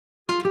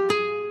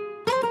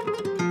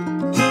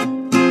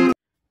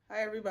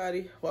Hi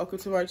everybody, welcome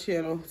to my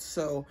channel.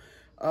 So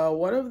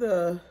one of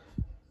the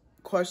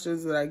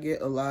questions that I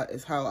get a lot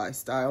is how I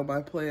style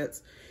my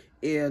plants,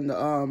 and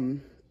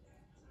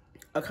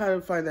I kind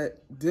of find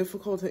that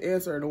difficult to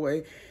answer in a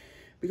way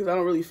because I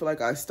don't really feel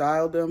like I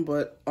styled them,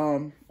 but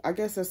I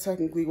guess that's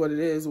technically what it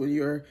is when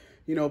you're,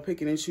 you know,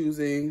 picking and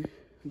choosing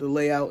the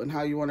layout and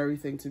how you want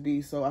everything to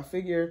be. So I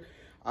figure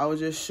I will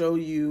just show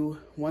you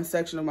one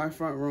section of my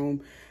front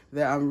room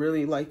that I'm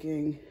really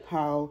liking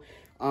how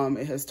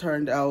it has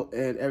turned out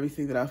and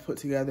everything that I've put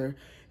together.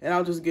 And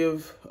I'll just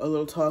give a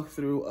little talk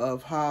through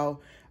of how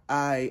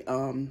I,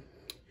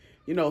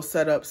 you know,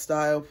 set up,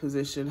 style,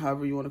 position,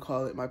 however you want to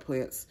call it, my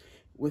plants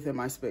within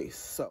my space.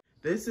 So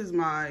this is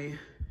my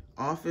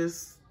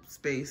office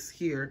space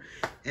here.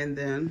 And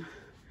then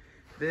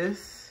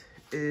this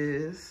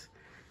is,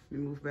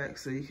 let me move back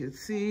so you can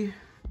see.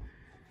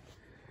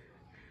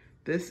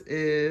 This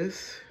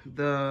is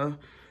the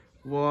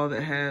wall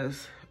that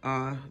has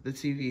the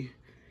TV.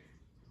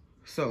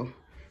 So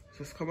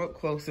just come up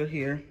closer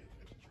here.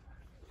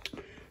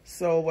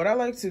 So what I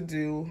like to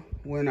do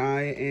when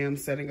I am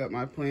setting up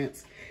my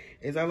plants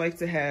is I like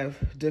to have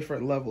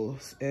different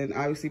levels. And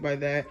obviously by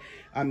that,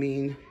 I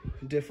mean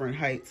different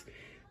heights.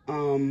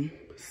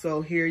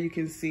 So here you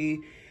can see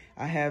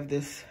I have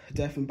this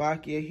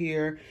Dieffenbachia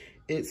here.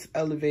 It's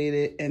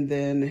elevated. And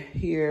then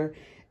here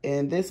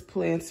in this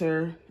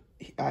planter,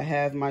 I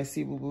have my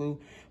Cebu Blue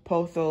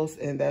Pothos,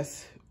 and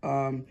that's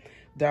down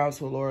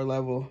to a lower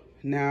level.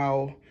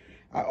 Now,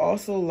 I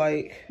also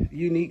like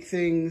unique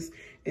things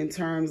in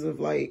terms of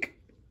like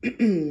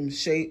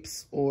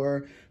shapes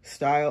or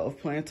style of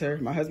planter.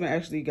 My husband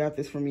actually got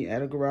this for me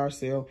at a garage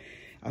sale.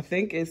 I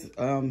think it's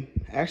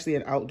actually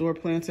an outdoor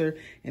planter,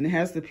 and it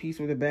has the piece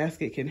where the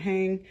basket can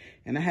hang,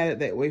 and I had it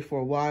that way for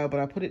a while, but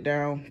I put it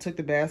down, took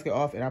the basket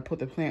off, and I put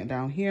the plant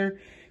down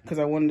here because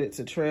I wanted it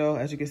to trail.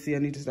 As you can see, I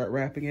need to start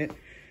wrapping it.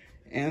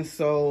 And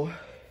so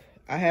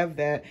I have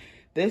that.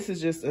 This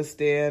is just a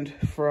stand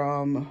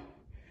from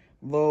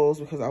Lowe's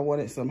because I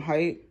wanted some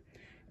height.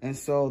 And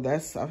so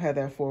that's, I've had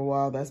that for a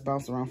while. That's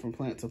bounced around from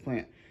plant to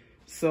plant.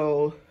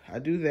 So I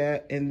do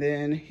that. And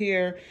then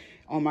here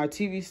on my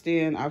TV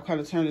stand, I've kind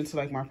of turned into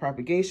like my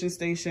propagation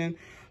station.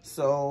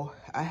 So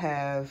I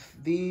have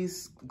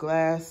these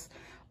glass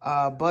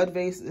bud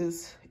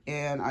vases,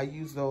 and I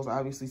use those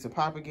obviously to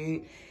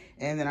propagate.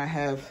 And then I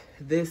have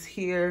this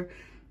here,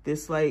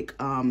 this like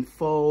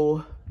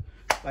faux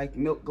like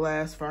milk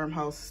glass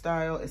farmhouse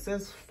style. It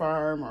says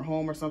farm or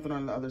home or something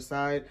on the other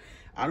side.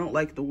 I don't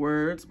like the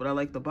words, but I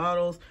like the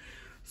bottles.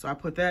 So I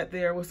put that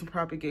there with some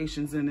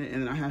propagations in it,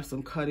 and then I have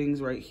some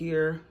cuttings right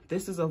here.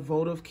 This is a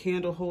votive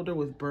candle holder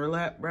with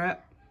burlap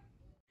wrap.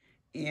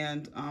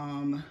 And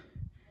I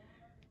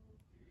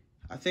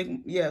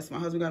think, yes, my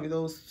husband got me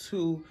those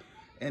two.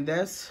 And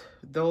that's,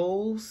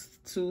 those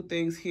two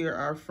things here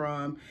are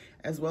from,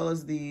 as well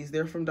as these,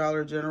 they're from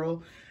Dollar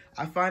General.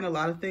 I find a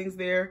lot of things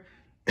there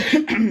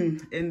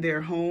in their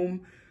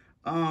home,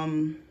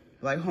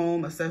 like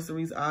home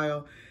accessories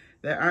aisle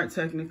that aren't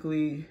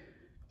technically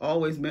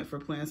always meant for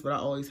plants, but I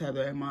always have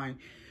that in mind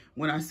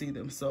when I see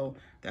them. So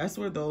that's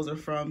where those are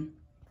from.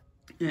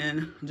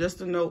 And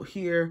just a note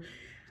here,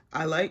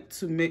 I like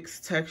to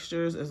mix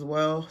textures as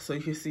well. So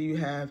you can see you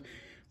have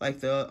like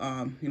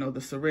the, you know,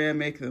 the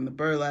ceramic and the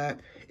burlap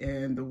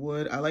and the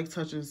wood. I like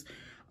touches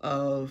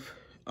of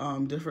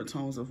different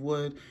tones of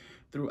wood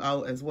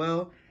throughout as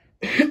well.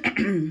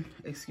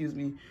 Excuse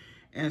me.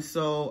 And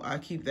so I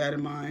keep that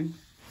in mind.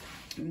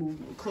 Move a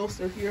little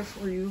closer here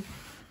for you.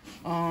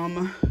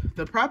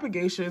 The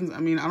propagations, I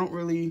mean, I don't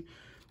really,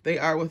 they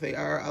are what they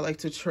are. I like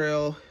to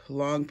trail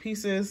long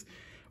pieces,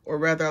 or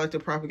rather I like to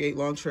propagate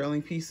long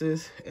trailing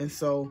pieces. And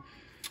so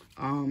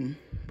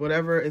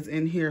whatever is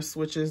in here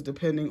switches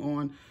depending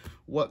on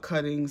what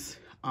cuttings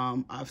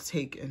I've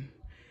taken.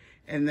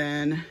 And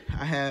then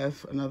I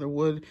have another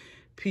wood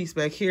piece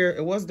back here.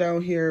 It was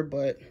down here,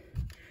 but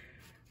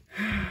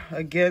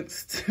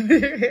against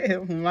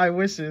my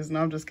wishes.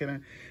 No, I'm just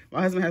kidding.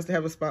 My husband has to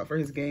have a spot for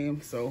his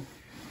game, so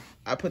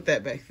I put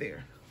that back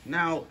there.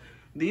 Now,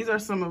 these are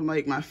some of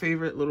like my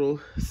favorite little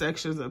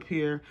sections up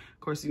here. Of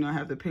course, you know, I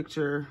have the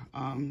picture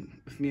of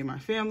me and my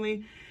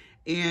family.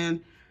 And,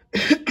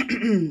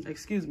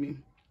 excuse me,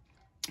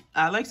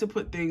 I like to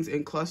put things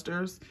in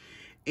clusters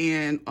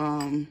and,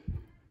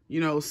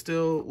 you know,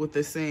 still with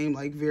the same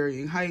like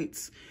varying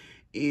heights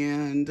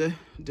and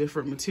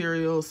different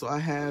materials. So I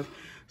have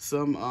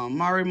some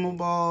Marimo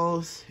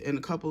balls and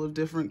a couple of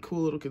different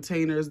cool little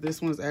containers. This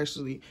one's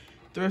actually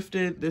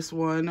thrifted. This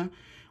one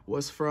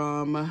was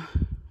from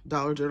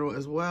Dollar General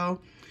as well.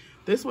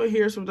 This one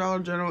here is from Dollar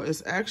General.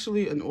 It's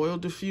actually an oil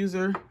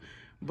diffuser,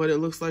 but it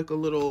looks like a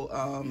little,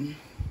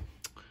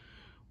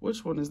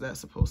 which one is that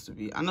supposed to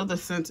be? I know the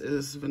scent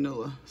is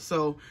vanilla.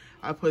 So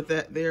I put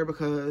that there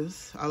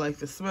because I like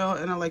the smell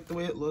and I like the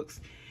way it looks.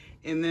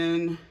 And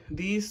then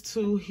these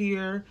two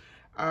here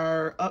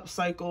are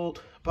upcycled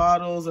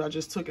bottles. I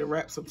just took and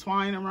wrapped some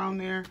twine around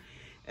there.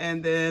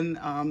 And then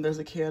there's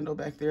a candle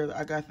back there that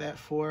I got that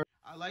for.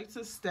 I like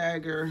to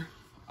stagger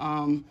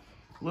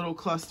little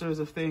clusters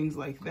of things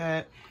like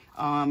that.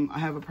 I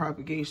have a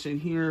propagation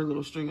here, a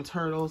little string of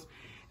turtles.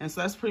 And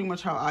so that's pretty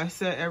much how I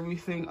set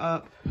everything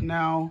up.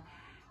 Now,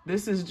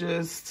 this is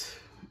just,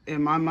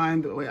 in my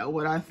mind,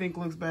 what I think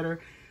looks better.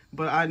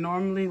 But I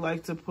normally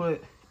like to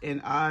put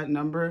an odd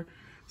number.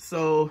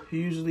 So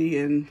usually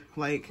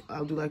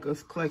I'll do like a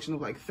collection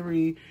of like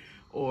 3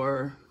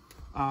 or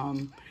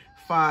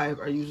 5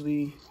 are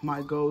usually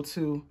my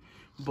go-to.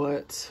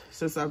 But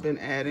since I've been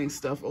adding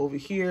stuff over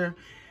here,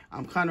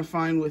 I'm kind of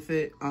fine with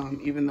it,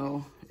 even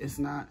though it's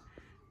not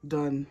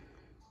done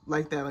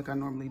like that like I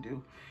normally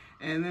do.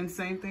 And then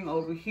same thing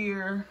over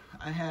here.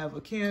 I have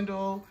a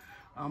candle.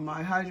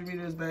 My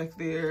hydrometer is back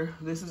there.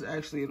 This is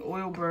actually an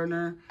oil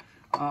burner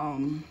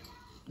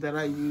that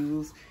I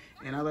use,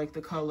 and I like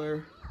the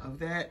color of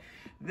that.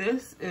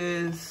 This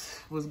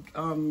was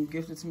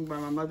gifted to me by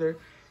my mother,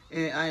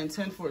 and I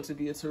intend for it to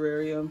be a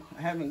terrarium.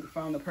 I haven't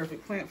found the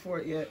perfect plant for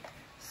it yet,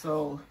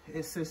 so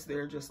it sits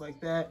there just like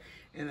that.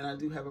 And then I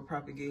do have a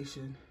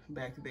propagation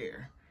back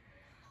there.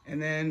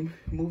 And then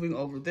moving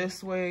over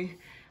this way,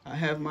 I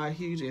have my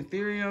huge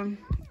anthurium,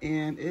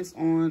 and it's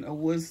on a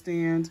wood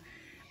stand.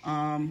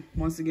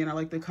 Once again, I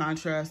like the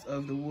contrast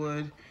of the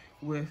wood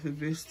with the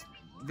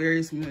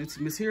various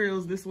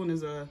materials. This one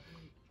is a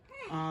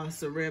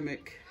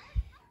ceramic,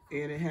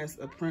 and it has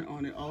a print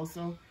on it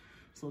also.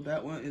 So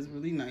that one is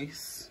really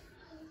nice.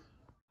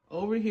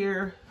 Over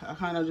here, I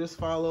kind of just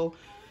follow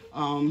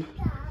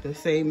the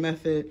same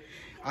method.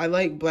 I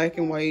like black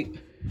and white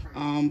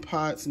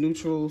pots,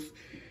 neutrals.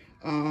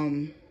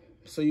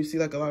 So you see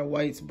like a lot of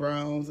whites,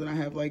 browns, and I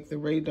have like the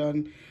Ray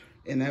Dunn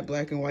in that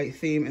black and white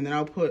theme. And then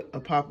I'll put a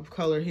pop of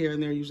color here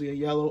and there, usually a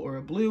yellow or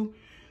a blue.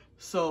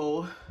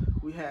 So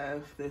we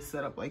have this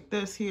set up like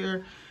this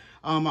here.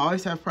 I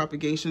always have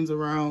propagations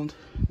around.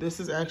 This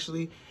is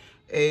actually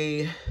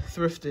a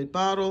thrifted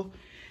bottle.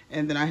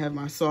 And then I have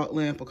my salt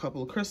lamp, a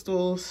couple of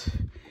crystals,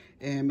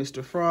 and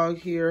Mr. Frog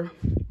here.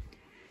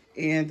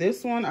 And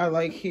this one I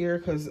like here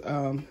because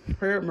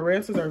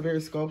Marantas are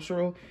very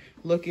sculptural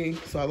looking.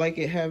 So I like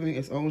it having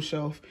its own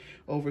shelf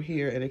over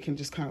here, and it can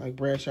just kind of like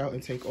branch out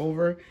and take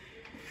over.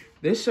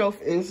 This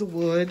shelf is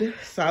wood,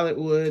 solid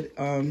wood.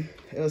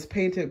 It was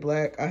painted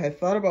black. I had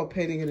thought about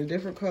painting it a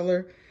different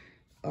color.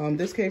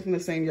 This came from the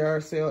same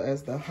yard sale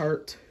as the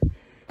heart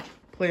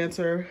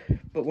planter,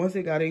 but once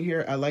it got in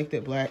here, I liked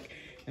it black,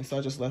 and so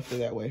I just left it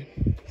that way.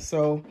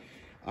 So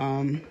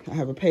I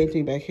have a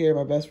painting back here.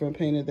 My best friend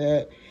painted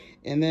that,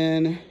 and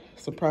then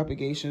some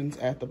propagations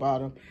at the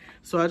bottom.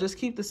 So I just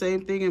keep the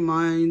same thing in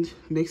mind,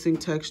 mixing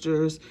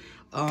textures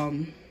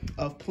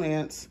of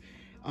plants,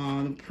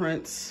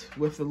 prints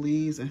with the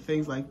leaves and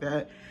things like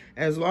that.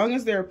 As long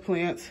as they're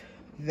plants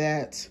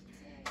that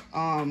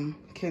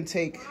can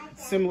take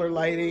similar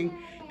lighting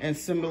and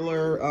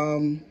similar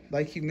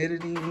like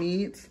humidity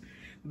needs,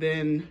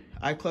 then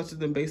I cluster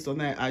them based on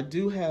that. I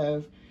do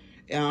have,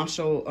 and I'll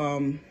show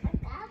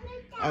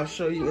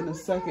you in a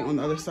second on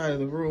the other side of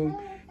the room,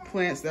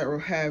 plants that will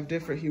have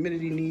different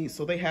humidity needs,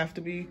 so they have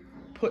to be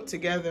put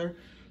together.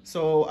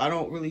 So I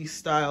don't really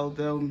style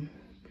them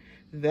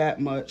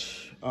that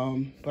much,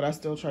 but I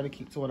still try to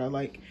keep to what I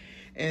like.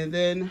 And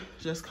then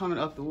just coming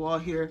up the wall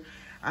here,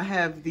 I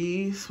have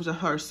these, which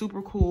are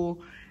super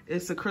cool.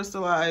 It's a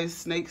crystallized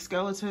snake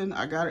skeleton.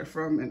 I got it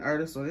from an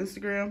artist on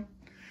Instagram,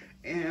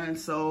 and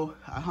so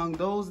I hung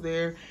those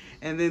there.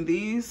 And then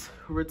these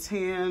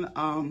rattan,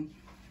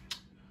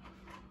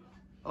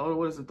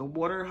 what is it, the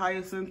water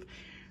hyacinth.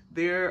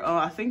 They're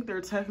I think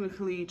they're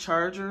technically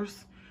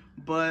chargers,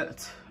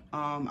 but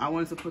I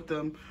wanted to put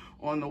them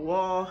on the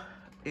wall,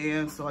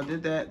 and so I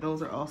did that.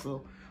 Those are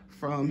also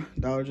from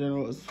Dollar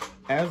General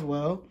as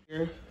well.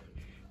 Here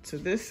to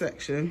this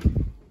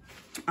section,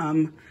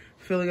 I'm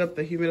filling up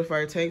the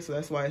humidifier tank, so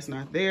that's why it's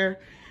not there.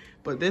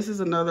 But this is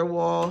another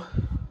wall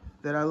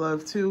that I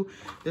love too.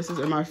 This is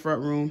in my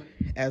front room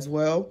as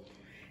well,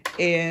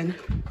 and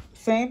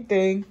same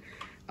thing.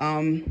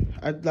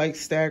 I like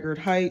staggered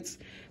heights,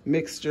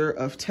 mixture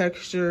of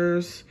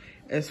textures.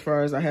 As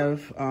far as I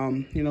have,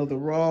 you know, the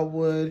raw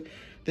wood.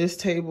 This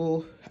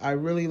table I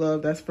really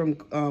love. That's from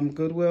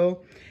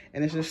Goodwill,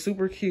 and it's just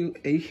super cute.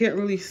 And you can't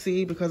really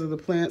see because of the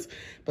plants,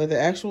 but the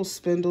actual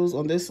spindles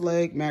on this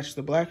leg match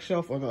the black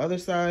shelf on the other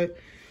side,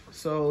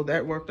 so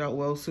that worked out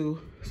well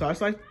too. So I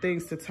just like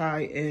things to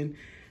tie in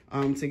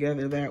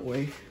together that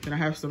way. Then I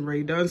have some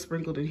Ray Dunn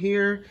sprinkled in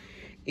here,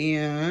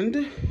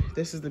 and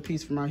this is the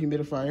piece for my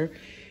humidifier.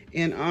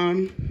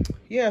 And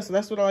yeah, so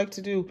that's what I like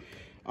to do.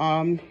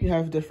 You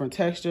have different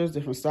textures,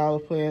 different style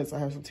of plants. I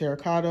have some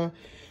terracotta,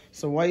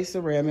 some white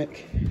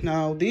ceramic.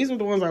 Now, these are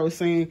the ones I was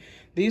saying,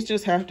 these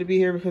just have to be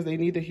here because they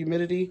need the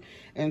humidity.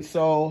 And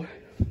so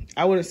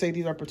I wouldn't say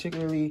these are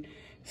particularly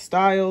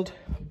styled,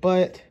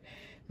 but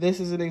this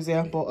is an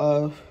example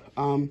of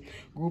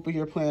grouping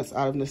your plants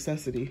out of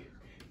necessity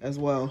as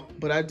well.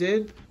 But I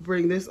did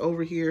bring this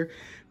over here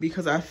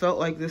because I felt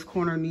like this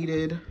corner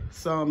needed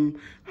some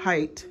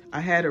height.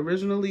 I had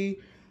originally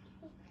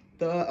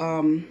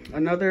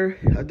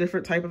a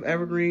different type of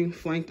evergreen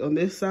flanked on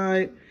this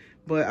side,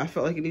 but I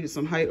felt like it needed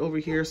some height over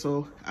here,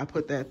 so I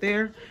put that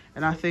there,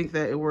 and I think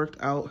that it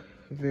worked out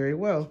very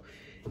well.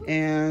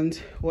 And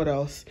what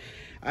else?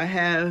 I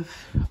have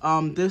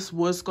this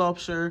wood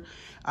sculpture.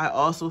 I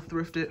also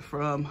thrifted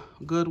from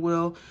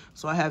Goodwill,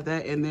 so I have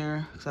that in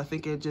there because I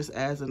think it just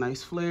adds a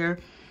nice flair.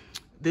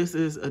 This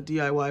is a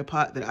DIY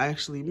pot that I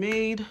actually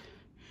made.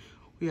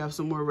 We have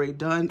some more already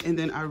done. And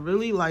then I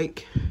really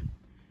like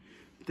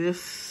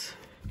this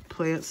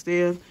plant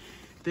stand.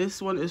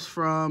 This one is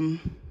from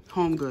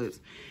Home Goods,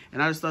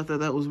 and I just thought that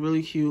that was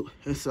really cute,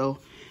 and so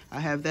I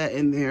have that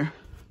in there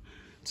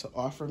to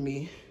offer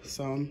me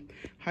some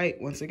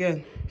height once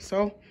again.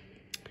 So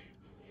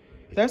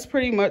that's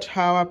pretty much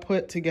how I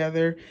put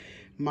together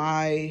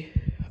my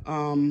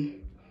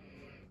styling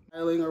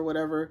or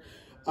whatever.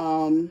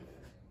 The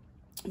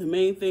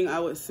main thing I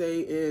would say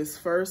is,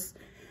 first,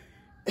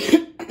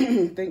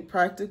 think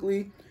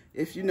practically.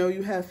 If you know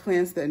you have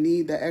plants that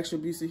need that extra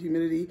boost of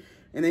humidity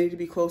and they need to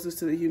be closest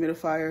to the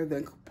humidifier,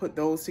 then put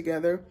those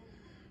together.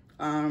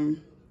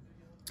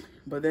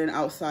 But then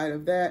outside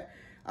of that,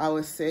 I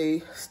would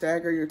say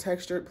stagger your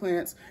textured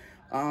plants.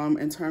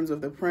 In terms of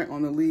the print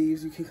on the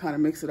leaves, you can kind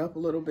of mix it up a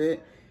little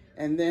bit,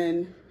 and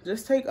then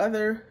just take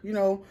other, you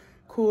know,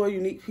 cool,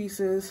 unique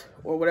pieces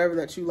or whatever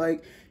that you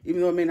like,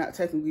 even though it may not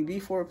technically be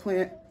for a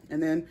plant,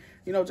 and then,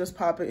 you know, just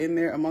pop it in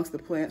there amongst the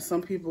plants.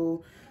 Some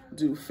people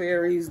do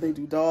fairies, they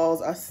do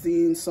dolls. I've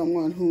seen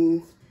someone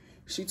who,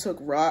 she took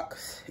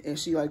rocks and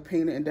she like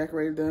painted and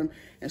decorated them,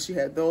 and she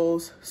had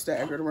those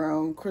staggered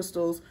around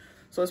crystals.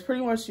 So it's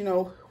pretty much, you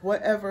know,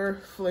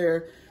 whatever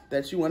flair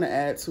that you want to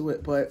add to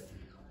it. But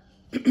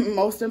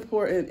most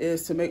important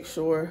is to make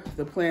sure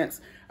the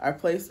plants are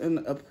placed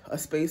in a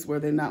space where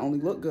they not only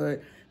look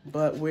good,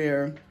 but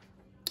where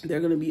they're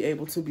going to be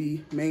able to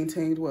be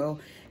maintained well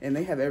and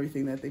they have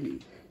everything that they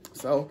need.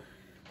 So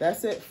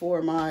that's it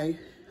for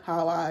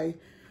how I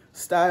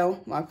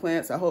style my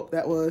plants. I hope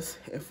that was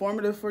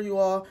informative for you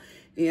all,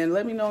 and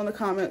let me know in the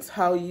comments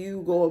how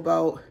you go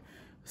about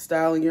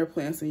styling your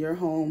plants in your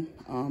home.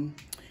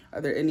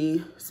 Are there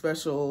any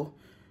special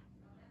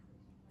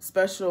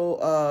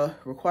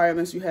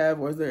requirements you have,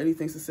 or is there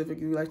anything specific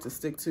you like to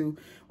stick to?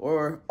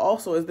 Or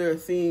also, is there a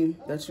theme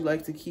that you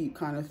like to keep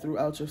kind of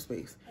throughout your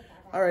space?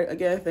 All right,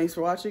 again, thanks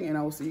for watching, and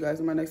I will see you guys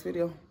in my next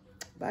video.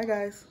 Bye,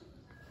 guys.